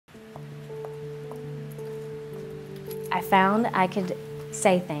I found I could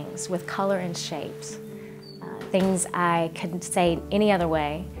say things with color and shapes, things I couldn't say any other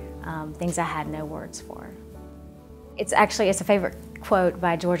way, things I had no words for. It's a favorite quote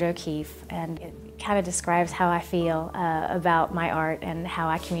by George O'Keeffe, and it kind of describes how I feel about my art and how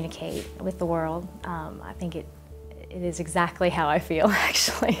I communicate with the world. I think it is exactly how I feel,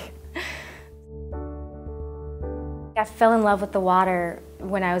 actually. I fell in love with the water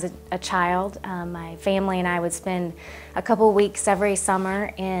when I was a child. My family and I would spend a couple weeks every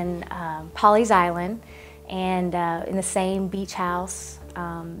summer in Pawleys Island, and in the same beach house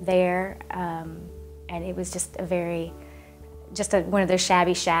there. And it was just one of those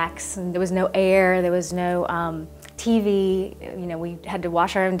shabby shacks. And there was no air, there was no TV. You know, we had to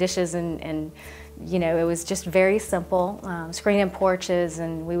wash our own dishes, and you know, it was just very simple. Screen-in porches,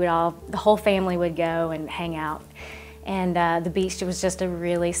 and the whole family would go and hang out. And the beach was just a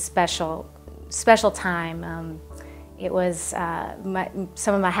really special time. It was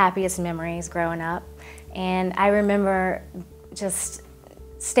some of my happiest memories growing up. And I remember just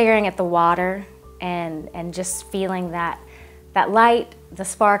staring at the water and just feeling that light, the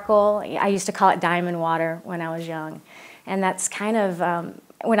sparkle. I used to call it diamond water when I was young. And that's kind of,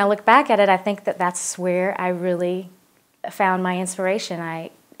 when I look back at it, I think that's where I really found my inspiration.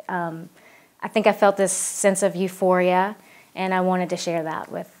 I think I felt this sense of euphoria, and I wanted to share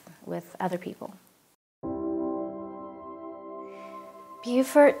that with other people.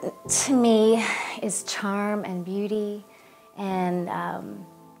 Beaufort, to me, is charm and beauty, and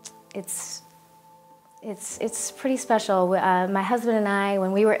it's pretty special. My husband and I,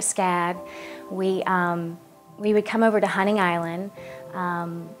 when we were at SCAD, we would come over to Hunting Island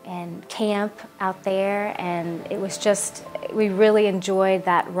and camp out there, and it was just, we really enjoyed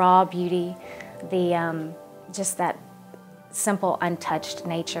that raw beauty, just that simple, untouched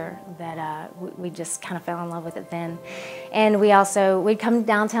nature that we just kind of fell in love with it then. And we'd come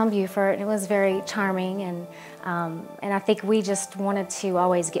downtown Beaufort, and it was very charming, and I think we just wanted to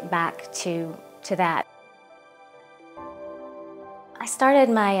always get back to that. I started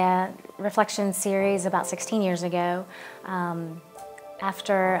my reflection series about 16 years ago.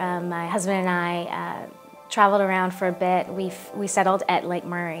 After my husband and I traveled around for a bit, we settled at Lake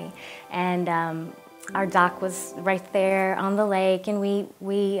Murray, and our dock was right there on the lake, and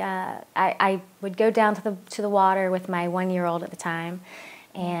I would go down to the water with my 1-year-old at the time,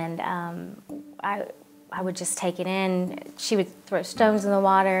 and I would just take it in. She would throw stones in the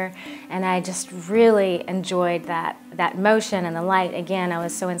water, and I just really enjoyed that motion and the light. Again, I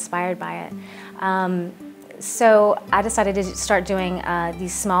was so inspired by it. So I decided to start doing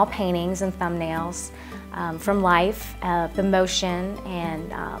these small paintings and thumbnails from life, the motion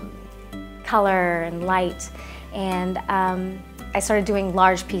and color and light. And I started doing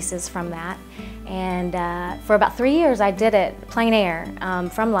large pieces from that. And for about 3 years I did it plein air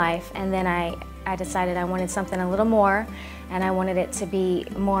from life, and then I decided I wanted something a little more, and I wanted it to be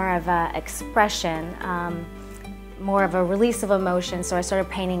more of an expression, more of a release of emotion, so I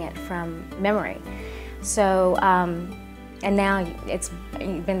started painting it from memory. So, and now it's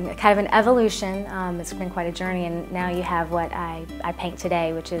been kind of an evolution. It's been quite a journey, and now you have what I paint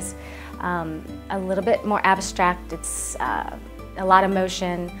today, which is a little bit more abstract. It's a lot of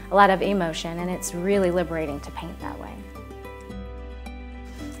motion, a lot of emotion, and it's really liberating to paint that way.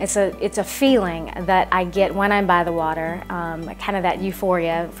 It's a feeling that I get when I'm by the water, kind of that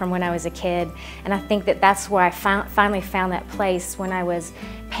euphoria from when I was a kid, and I think that's where I finally found that place when I was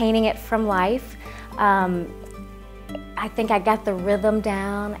painting it from life. I think I got the rhythm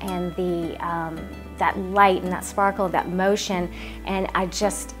down and that light and that sparkle, that motion, and I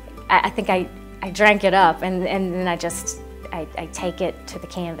think I drank it up, and then I take it to the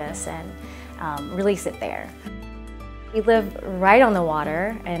canvas and release it there. We live right on the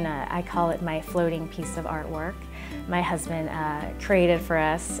water, and I call it my floating piece of artwork. My husband created for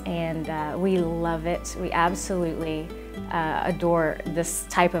us, and we love it. We absolutely adore this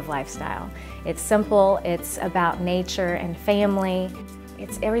type of lifestyle. It's simple, it's about nature and family.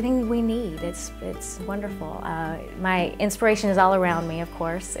 It's everything we need. It's wonderful. My inspiration is all around me, of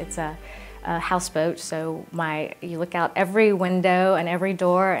course. It's a houseboat, so you look out every window and every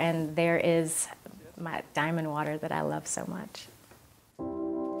door, and there is my diamond water that I love so much.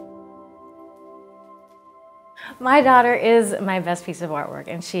 My daughter is my best piece of artwork,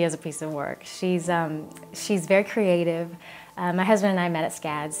 and she is a piece of work. She's very creative. My husband and I met at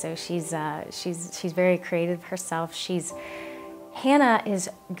SCAD, so she's very creative herself. Hannah is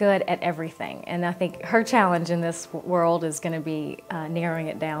good at everything, and I think her challenge in this world is going to be narrowing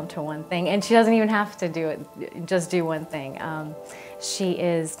it down to one thing, and she doesn't even have to just do one thing. She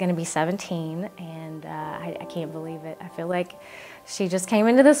is going to be 17, and I can't believe it. I feel like she just came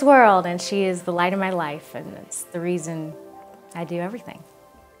into this world, and she is the light of my life, and it's the reason I do everything.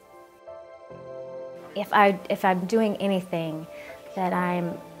 If I'm doing anything, that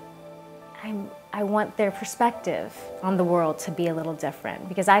I want their perspective on the world to be a little different,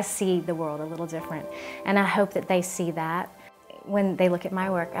 because I see the world a little different, and I hope that they see that. When they look at my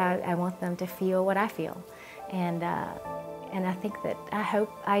work, I want them to feel what I feel, and I think that I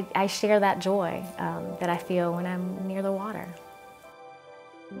hope I share that joy that I feel when I'm near the water.